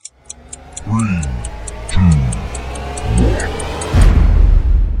Three, two,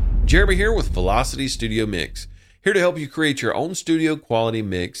 Jeremy here with Velocity Studio Mix, here to help you create your own studio quality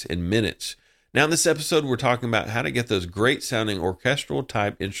mix in minutes. Now in this episode, we're talking about how to get those great sounding orchestral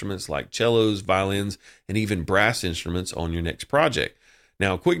type instruments like cellos, violins, and even brass instruments on your next project.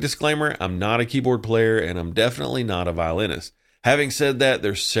 Now, a quick disclaimer, I'm not a keyboard player and I'm definitely not a violinist. Having said that,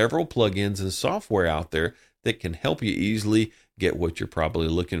 there's several plugins and software out there that can help you easily get what you're probably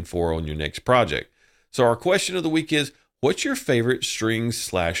looking for on your next project. So our question of the week is, what's your favorite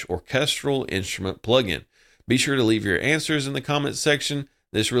strings/orchestral instrument plugin? Be sure to leave your answers in the comments section.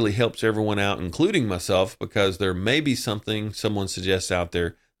 This really helps everyone out, including myself, because there may be something someone suggests out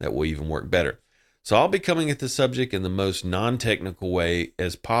there that will even work better. So I'll be coming at the subject in the most non-technical way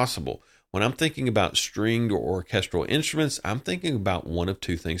as possible. When I'm thinking about stringed or orchestral instruments, I'm thinking about one of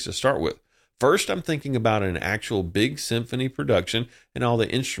two things to start with. First, I'm thinking about an actual big symphony production and all the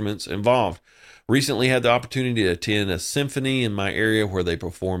instruments involved. Recently had the opportunity to attend a symphony in my area where they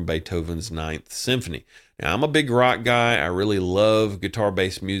performed Beethoven's Ninth Symphony. Now, I'm a big rock guy. I really love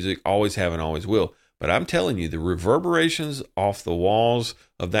guitar-based music, always have and always will. But I'm telling you, the reverberations off the walls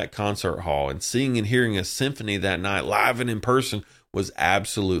of that concert hall and seeing and hearing a symphony that night live and in person was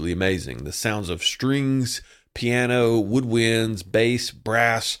absolutely amazing. The sounds of strings, piano, woodwinds, bass,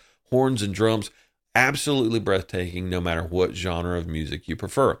 brass, horns, and drums, absolutely breathtaking no matter what genre of music you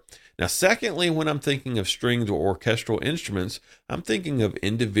prefer. Now, secondly, when I'm thinking of strings or orchestral instruments, I'm thinking of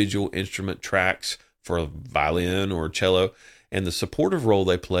individual instrument tracks for a violin or cello and the supportive role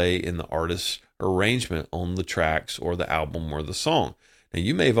they play in the artist's arrangement on the tracks or the album or the song. Now,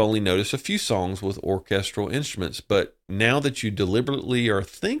 you may have only noticed a few songs with orchestral instruments, but now that you deliberately are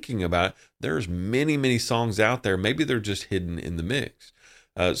thinking about it, there's many, many songs out there. Maybe they're just hidden in the mix.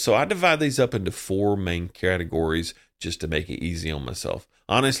 So I divide these up into four main categories just to make it easy on myself.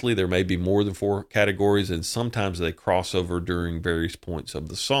 Honestly, there may be more than four categories, and sometimes they cross over during various points of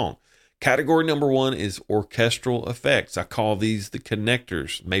the song. Category number one is orchestral effects. I call these the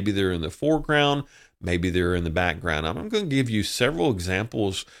connectors. Maybe they're in the foreground, maybe they're in the background. I'm going to give you several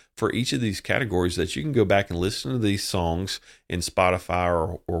examples for each of these categories that you can go back and listen to these songs in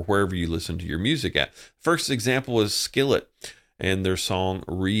Spotify or wherever you listen to your music at. First example is Skillet and their song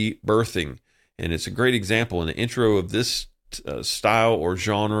Rebirthing. And it's a great example. In the intro of this style or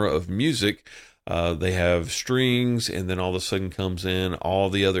genre of music, they have strings, and then all of a sudden comes in all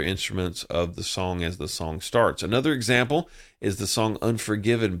the other instruments of the song as the song starts. Another example is the song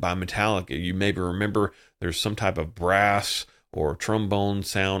Unforgiven by Metallica. You maybe remember there's some type of brass or trombone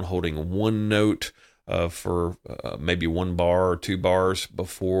sound holding one note for maybe one bar or two bars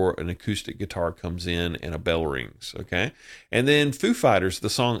before an acoustic guitar comes in and a bell rings, okay? And then Foo Fighters, the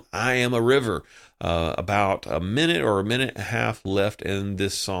song I Am a River, about a minute or a minute and a half left in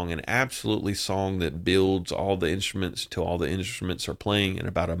this song, an absolutely song that builds all the instruments till all the instruments are playing, and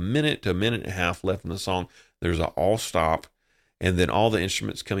about a minute to a minute and a half left in the song, there's an all stop, and then all the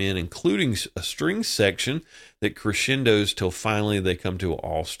instruments come in, including a string section that crescendos till finally they come to an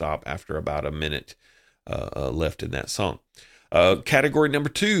all stop after about a minute left in that song. Category number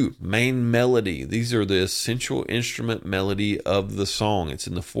two, main melody. These are the essential instrument melody of the song. It's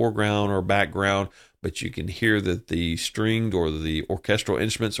in the foreground or background, but you can hear that the stringed or the orchestral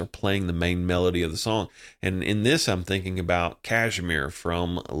instruments are playing the main melody of the song. And in this, I'm thinking about Kashmir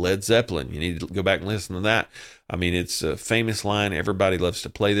from Led Zeppelin. You need to go back and listen to that. I mean, it's a famous line. Everybody loves to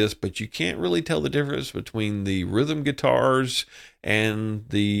play this, but you can't really tell the difference between the rhythm guitars and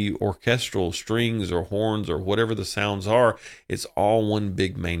the orchestral strings or horns or whatever the sounds are. It's all one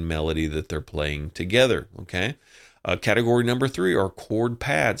big main melody that they're playing together, okay? Category number three are chord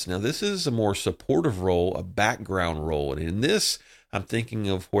pads. Now, this is a more supportive role, a background role. And in this, I'm thinking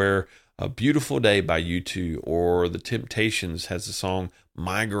of where A Beautiful Day by U2 or The Temptations has the song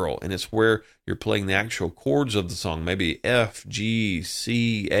My Girl. And it's where you're playing the actual chords of the song, maybe F, G,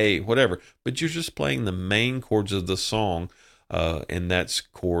 C, A, whatever. But you're just playing the main chords of the song, and that's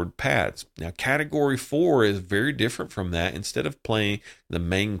chord pads. Now, category four is very different from that. Instead of playing the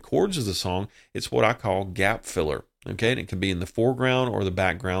main chords of the song, it's what I call gap filler. Okay, and it can be in the foreground or the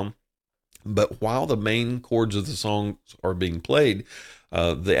background. But while the main chords of the song are being played,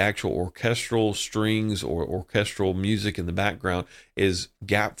 the actual orchestral strings or orchestral music in the background is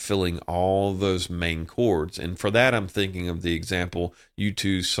gap filling all those main chords. And for that, I'm thinking of the example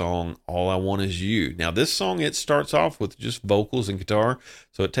U2 song, All I Want Is You. Now, this song, it starts off with just vocals and guitar,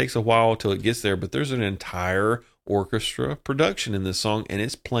 so it takes a while till it gets there, but there's an entire orchestra production in this song, and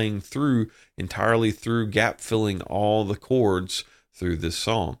it's playing entirely through gap filling all the chords through this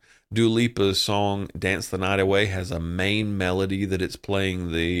song. Dua Lipa's song Dance the Night Away has a main melody that it's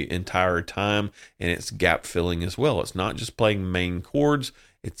playing the entire time, and it's gap filling as well. It's not just playing main chords,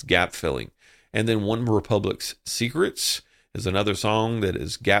 it's gap filling. And then One Republic's Secrets is another song that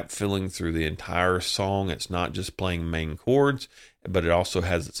is gap filling through the entire song. It's not just playing main chords, but it also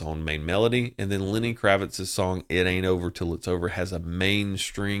has its own main melody. And then Lenny Kravitz's song It Ain't Over Till It's Over has a main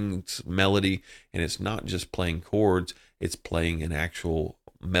strings melody, and it's not just playing chords, it's playing an actual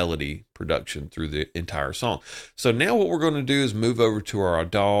melody production through the entire song. So now what we're going to do is move over to our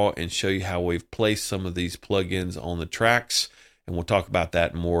DAW and show you how we've placed some of these plugins on the tracks, and we'll talk about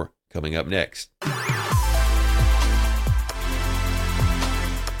that more coming up next.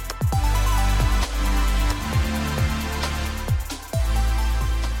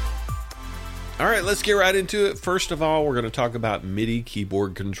 All right, let's get right into it. First of all, we're going to talk about MIDI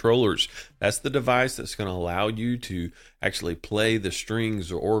keyboard controllers. That's the device that's going to allow you to actually play the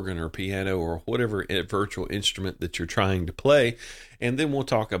strings or organ or piano or whatever virtual instrument that you're trying to play. And then we'll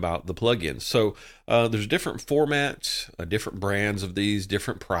talk about the plugins. So there's different formats, different brands of these,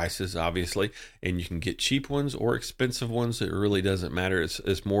 different prices, obviously. And you can get cheap ones or expensive ones. It really doesn't matter.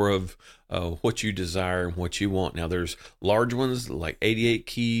 It's more of what you desire and what you want. Now, there's large ones like 88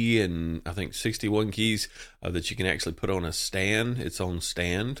 key and I think 61 keys that you can actually put on a stand, its own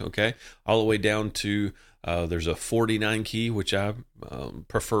stand, okay? All the way down to there's a 49 key, which I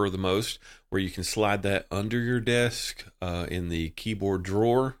prefer the most, where you can slide that under your desk in the keyboard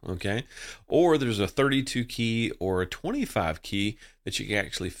drawer, okay? Or there's a 32 key or a 25 key that you can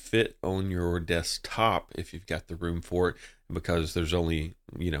actually fit on your desktop if you've got the room for it, because there's only,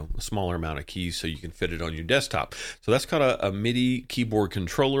 a smaller amount of keys, so you can fit it on your desktop. So that's called a MIDI keyboard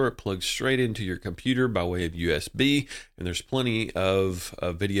controller. It plugs straight into your computer by way of USB, and there's plenty of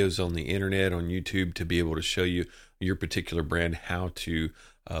videos on the internet, on YouTube, to be able to show you your particular brand, how to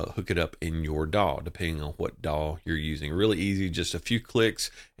hook it up in your DAW, depending on what DAW you're using. Really easy, just a few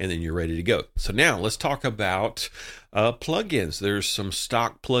clicks, and then you're ready to go. So now let's talk about plugins. There's some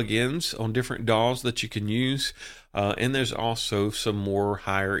stock plugins on different DAWs that you can use. And there's also some more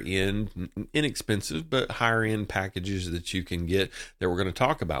higher end, inexpensive, but higher end packages that you can get that we're going to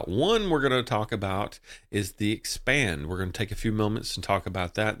talk about. One we're going to talk about is the Expand. We're going to take a few moments and talk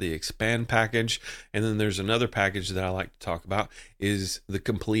about that, the Expand package. And then there's another package that I like to talk about is the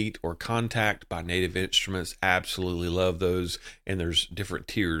Complete or Contact by Native Instruments. Absolutely love those. And there's different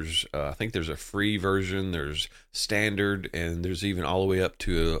tiers. I think there's a free version, there's standard, and there's even all the way up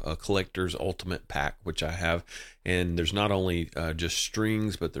to a collector's ultimate pack, which I have. And there's not only just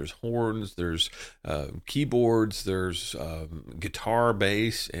strings, but there's horns, there's keyboards, there's guitar,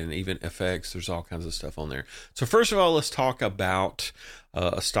 bass, and even effects. There's all kinds of stuff on there. So first of all, let's talk about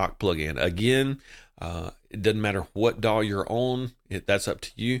a stock plugin. Again, it doesn't matter what DAW you're on, that's up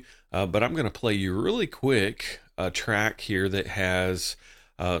to you. But I'm going to play you really quick a track here that has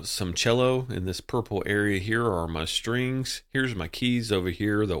some cello. In this purple area here are my strings. Here's my keys over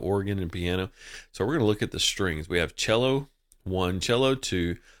here, the organ and piano. So we're going to look at the strings. We have cello 1, cello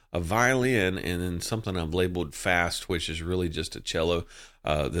 2, a violin, and then something I've labeled fast, which is really just a cello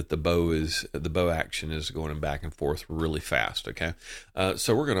that the bow action is going back and forth really fast, okay?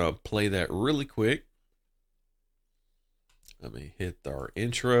 So we're going to play that really quick. Let me hit our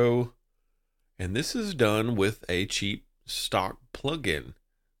intro. And this is done with a cheap stock plugin.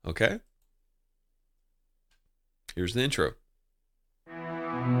 Okay, here's the intro.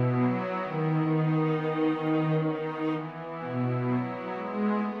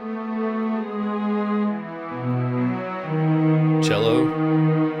 Cello,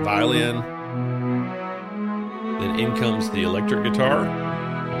 violin, then in comes the electric guitar,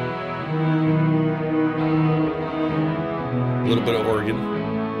 a little bit of organ.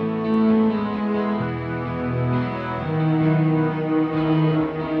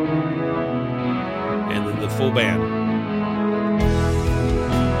 Full band.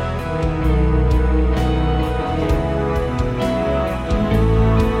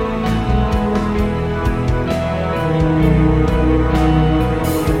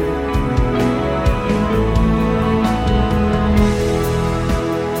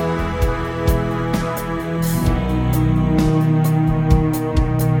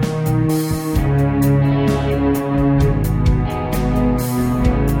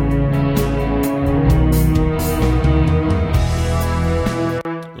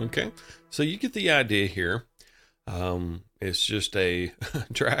 Okay, so you get the idea here. It's just a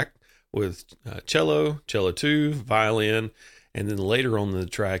track with cello, cello 2, violin, and then later on the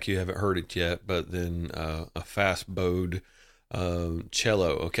track, you haven't heard it yet, but then a fast bowed cello.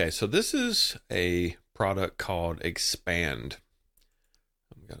 Okay, so this is a product called Expand.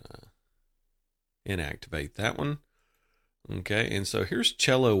 I'm gonna inactivate that one. Okay, and so here's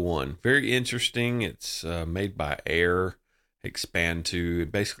cello 1. Very interesting. It's made by Air Expand 2.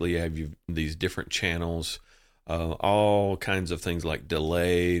 Basically, you have these different channels, all kinds of things like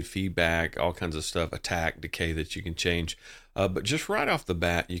delay, feedback, all kinds of stuff, attack, decay that you can change. But just right off the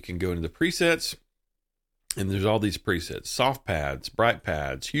bat, you can go into the presets, and there's all these presets: soft pads, bright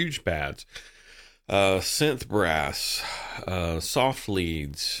pads, huge pads, synth brass, soft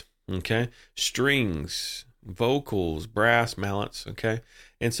leads, okay, strings, vocals, brass, mallets, okay.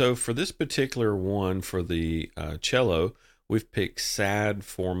 And so for this particular one, for the cello, we've picked sad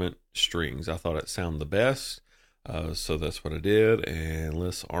formant strings. I thought it sounded the best, so that's what I did. And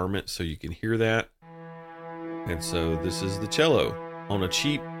let's arm it so you can hear that. And so this is the cello on a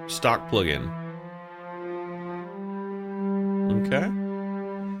cheap stock plugin. Okay.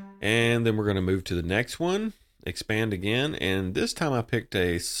 And then we're going to move to the next one, expand again, and this time I picked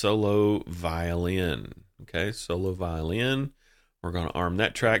a solo violin. Okay, solo violin. We're going to arm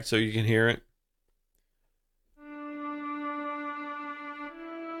that track so you can hear it.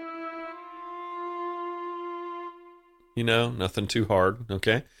 You know, nothing too hard,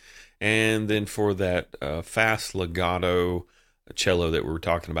 okay? And then for that fast legato cello that we were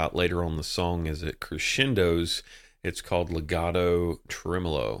talking about later on the song as it crescendos, it's called legato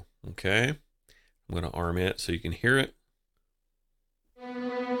tremolo, okay? I'm going to arm it so you can hear it.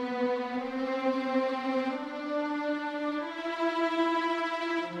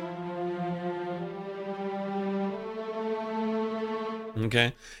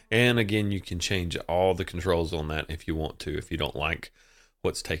 Okay, and again, you can change all the controls on that if you want to, if you don't like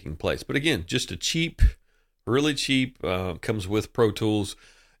what's taking place. But again, just a cheap, really cheap, comes with Pro Tools,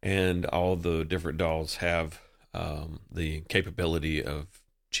 and all the different DAWs have the capability of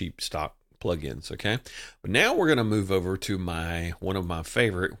cheap stock plugins, okay? But now we're going to move over to one of my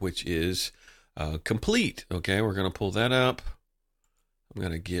favorite, which is Complete, okay? We're going to pull that up. I'm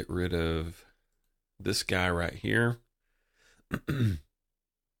going to get rid of this guy right here.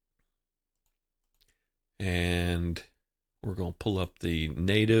 And we're going to pull up the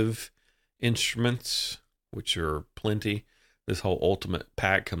native instruments, which are plenty. This whole ultimate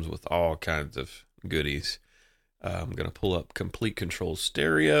pack comes with all kinds of goodies. I'm going to pull up Complete Control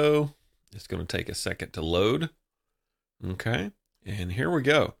Stereo. It's going to take a second to load. Okay, and here we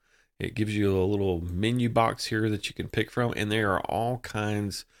go. It gives you a little menu box here that you can pick from, and there are all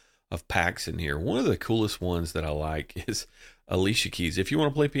kinds of packs in here. One of the coolest ones that I like is Alicia Keys. If you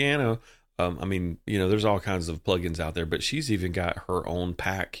want to play piano, I mean, you know, there's all kinds of plugins out there, but she's even got her own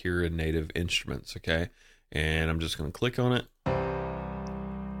pack here in Native Instruments, okay? And I'm just going to click on it.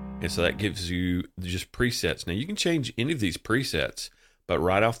 And so that gives you just presets. Now, you can change any of these presets, but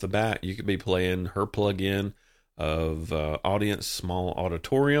right off the bat, you could be playing her plugin of Audience Small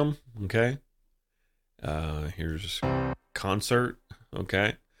Auditorium, okay? Here's Concert,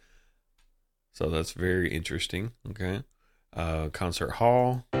 okay? So that's very interesting, okay? Concert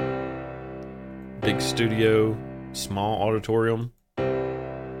Hall, Big Studio, Small Auditorium,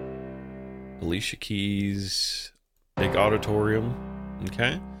 Alicia Keys, Big Auditorium,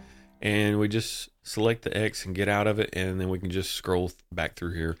 okay? And we just select the X and get out of it, and then we can just scroll back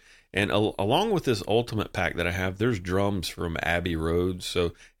through here. And along with this ultimate pack that I have, there's drums from Abbey Road.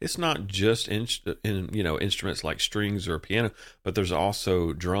 So it's not just instruments like strings or piano, but there's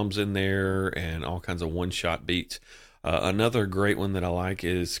also drums in there and all kinds of one-shot beats. Another great one that I like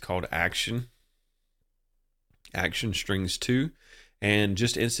is called Action Strings 2. And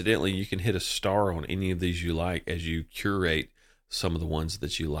just incidentally, you can hit a star on any of these you like as you curate some of the ones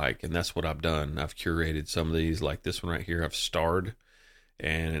that you like. And that's what I've done. I've curated some of these, like this one right here, I've starred,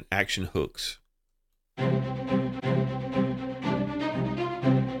 and Action Hooks.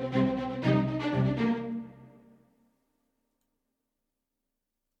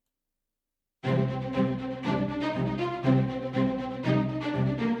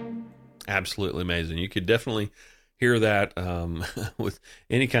 Absolutely amazing. You could definitely hear that with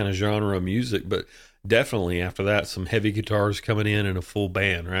any kind of genre of music, but definitely after that, some heavy guitars coming in and a full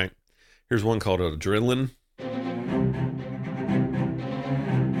band, right? Here's one called Adrenaline.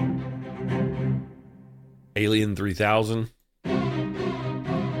 Alien 3000.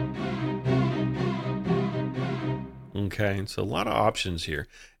 Okay, so a lot of options here.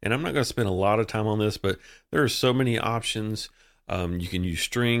 And I'm not going to spend a lot of time on this, but there are so many options. You can use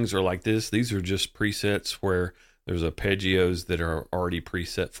strings or like this. These are just presets where there's arpeggios that are already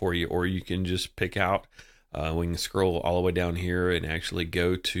preset for you, or you can just pick out. We can scroll all the way down here and actually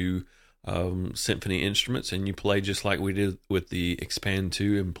go to symphony instruments, and you play just like we did with the Expand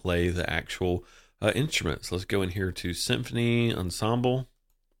 2 and play the actual instruments. Let's go in here to Symphony Ensemble,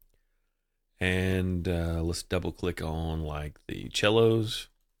 And let's double click on like the cellos.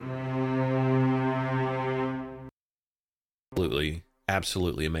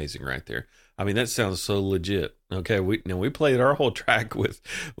 Absolutely amazing right there. I mean, that sounds so legit. Okay, we played our whole track with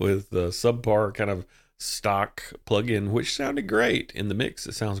the subpar kind of stock plug-in, which sounded great in the mix.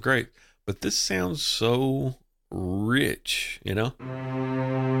 It sounds great, but this sounds so rich, you know?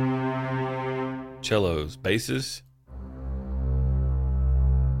 Cellos, basses.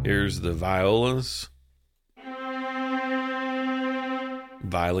 Here's the violas,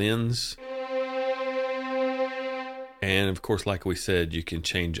 violins. And of course, like we said, you can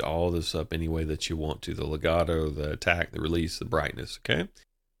change all this up any way that you want to: the legato, the attack, the release, the brightness. Okay.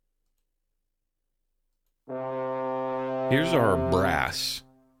 Here's our brass.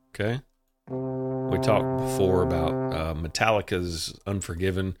 Okay. We talked before about Metallica's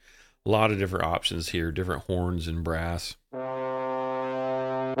Unforgiven. A lot of different options here, different horns and brass.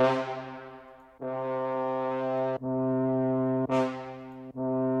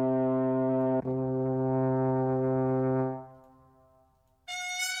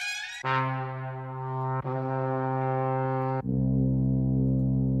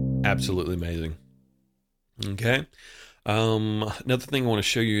 Absolutely amazing. Okay. Another thing I want to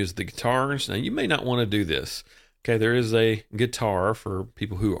show you is the guitars. Now, you may not want to do this. Okay, there is a guitar for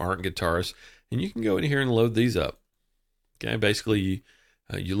people who aren't guitarists, and you can go in here and load these up. Okay, basically,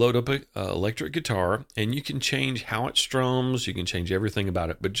 you load up an electric guitar, and you can change how it strums. You can change everything about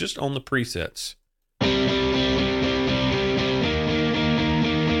it, but just on the presets.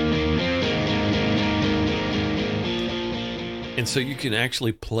 And so you can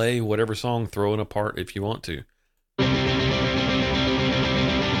actually play whatever song, throw it apart if you want to.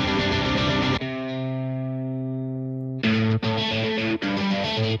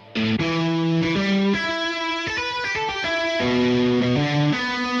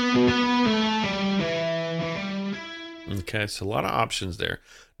 Okay, so a lot of options there.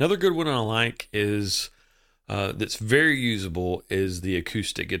 Another good one I like is that's very usable is the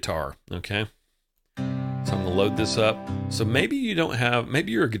acoustic guitar. Okay, so I'm gonna load this up. So maybe you don't have,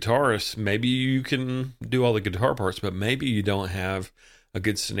 maybe you're a guitarist, maybe you can do all the guitar parts, but maybe you don't have a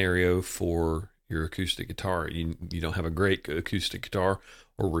good scenario for your acoustic guitar. You don't have a great acoustic guitar,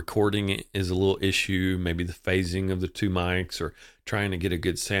 or recording is a little issue. Maybe the phasing of the two mics, or trying to get a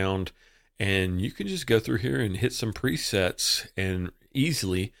good sound. And you can just go through here and hit some presets and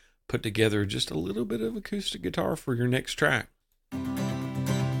easily put together just a little bit of acoustic guitar for your next track.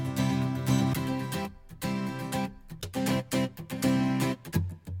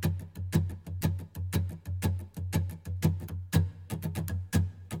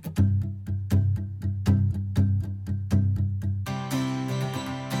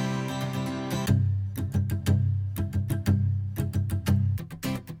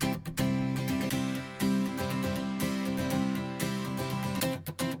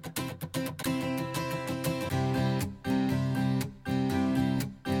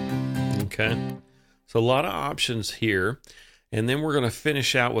 Okay, so a lot of options here, and then we're going to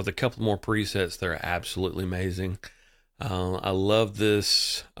finish out with a couple more presets that are absolutely amazing. I love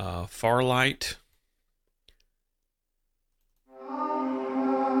this Farlight.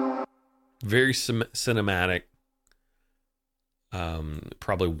 Very cinematic.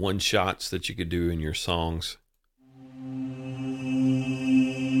 Probably one shots that you could do in your songs.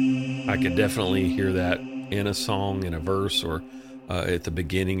 I could definitely hear that in a song, in a verse, or at the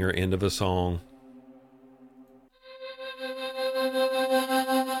beginning or end of a song.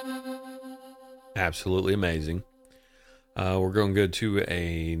 Absolutely amazing. We're going to go to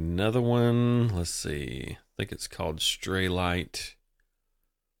another one. Let's see. I think it's called Stray Light.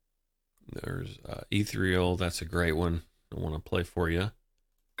 There's Ethereal. That's a great one. I want to play for you.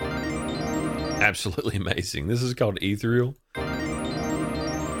 Absolutely amazing. This is called Ethereal.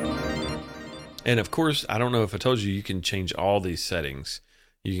 And of course, I don't know if I told you, you can change all these settings.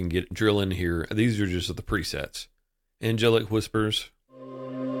 You can drill in here. These are just the presets. Angelic Whispers.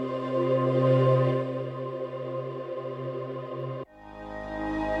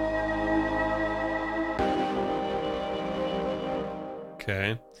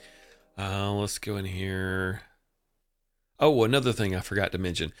 Okay. Let's go in here. Oh, another thing I forgot to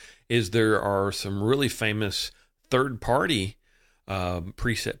mention is there are some really famous third-party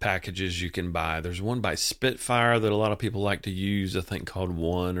preset packages you can buy. There's one by Spitfire that a lot of people like to use, I think called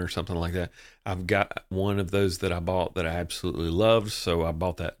One or something like that. I've got one of those that I bought that I absolutely loved, so I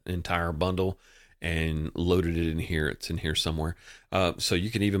bought that entire bundle and loaded it in here. It's in here somewhere. So you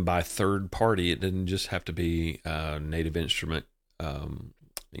can even buy third party. It doesn't just have to be Native Instrument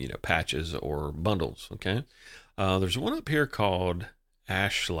patches or bundles. Okay. There's one up here called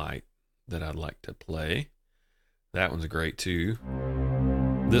Ashlight. that I'd like to play. That one's great too.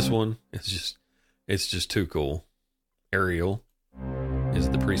 This one is just too cool. Ariel is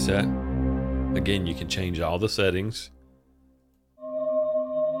the preset. Again, you can change all the settings.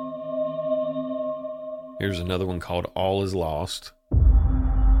 Here's another one called All Is Lost.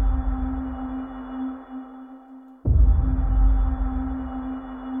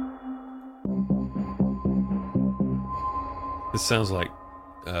 This sounds like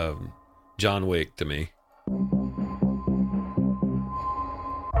John Wick to me.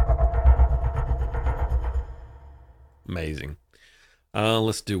 Amazing.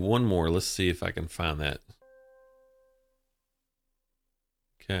 Let's do one more. Let's see if I can find that.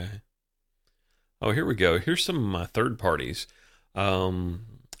 Okay. Oh, here we go. Here's some of my third parties. Albion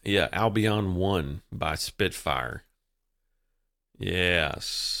 1 by Spitfire.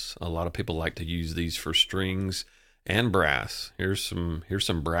 Yes, a lot of people like to use these for strings and brass. Here's some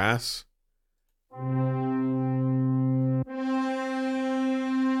brass.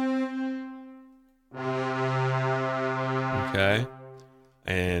 Okay.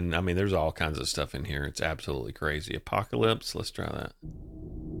 And I mean, there's all kinds of stuff in here. It's absolutely crazy. Apocalypse. Let's try that.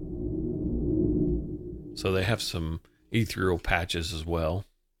 So they have some ethereal patches as well.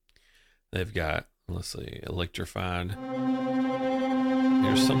 They've got, let's see, electrified.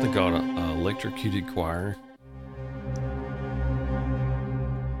 There's something called an electrocuted choir.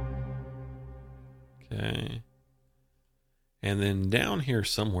 Okay. And then down here,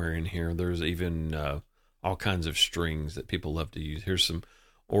 somewhere in here, there's even all kinds of strings that people love to use. Here's some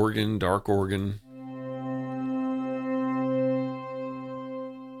organ, dark organ.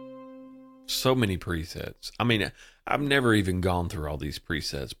 So many presets. I mean, I've never even gone through all these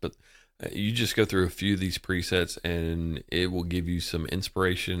presets, but you just go through a few of these presets and it will give you some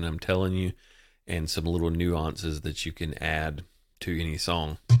inspiration, I'm telling you, and some little nuances that you can add to any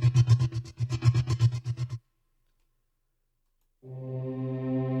song.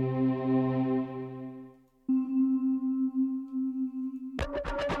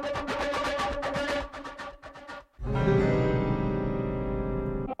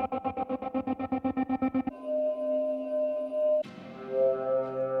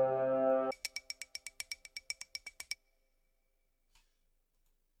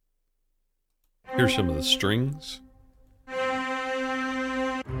 Here's some of the strings.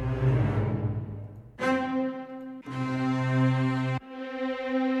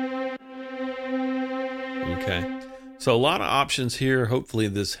 Okay. So a lot of options here. Hopefully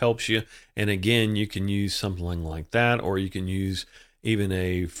this helps you. And again, you can use something like that, or you can use even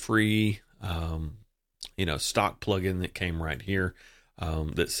a free, stock plugin that came right here.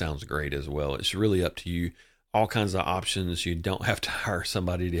 That sounds great as well. It's really up to you. All kinds of options. You don't have to hire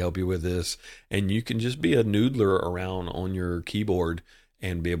somebody to help you with this. And you can just be a noodler around on your keyboard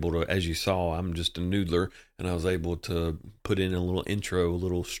and be able to, as you saw, I'm just a noodler, and I was able to put in a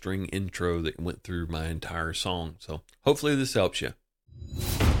little string intro that went through my entire song. So hopefully this helps you.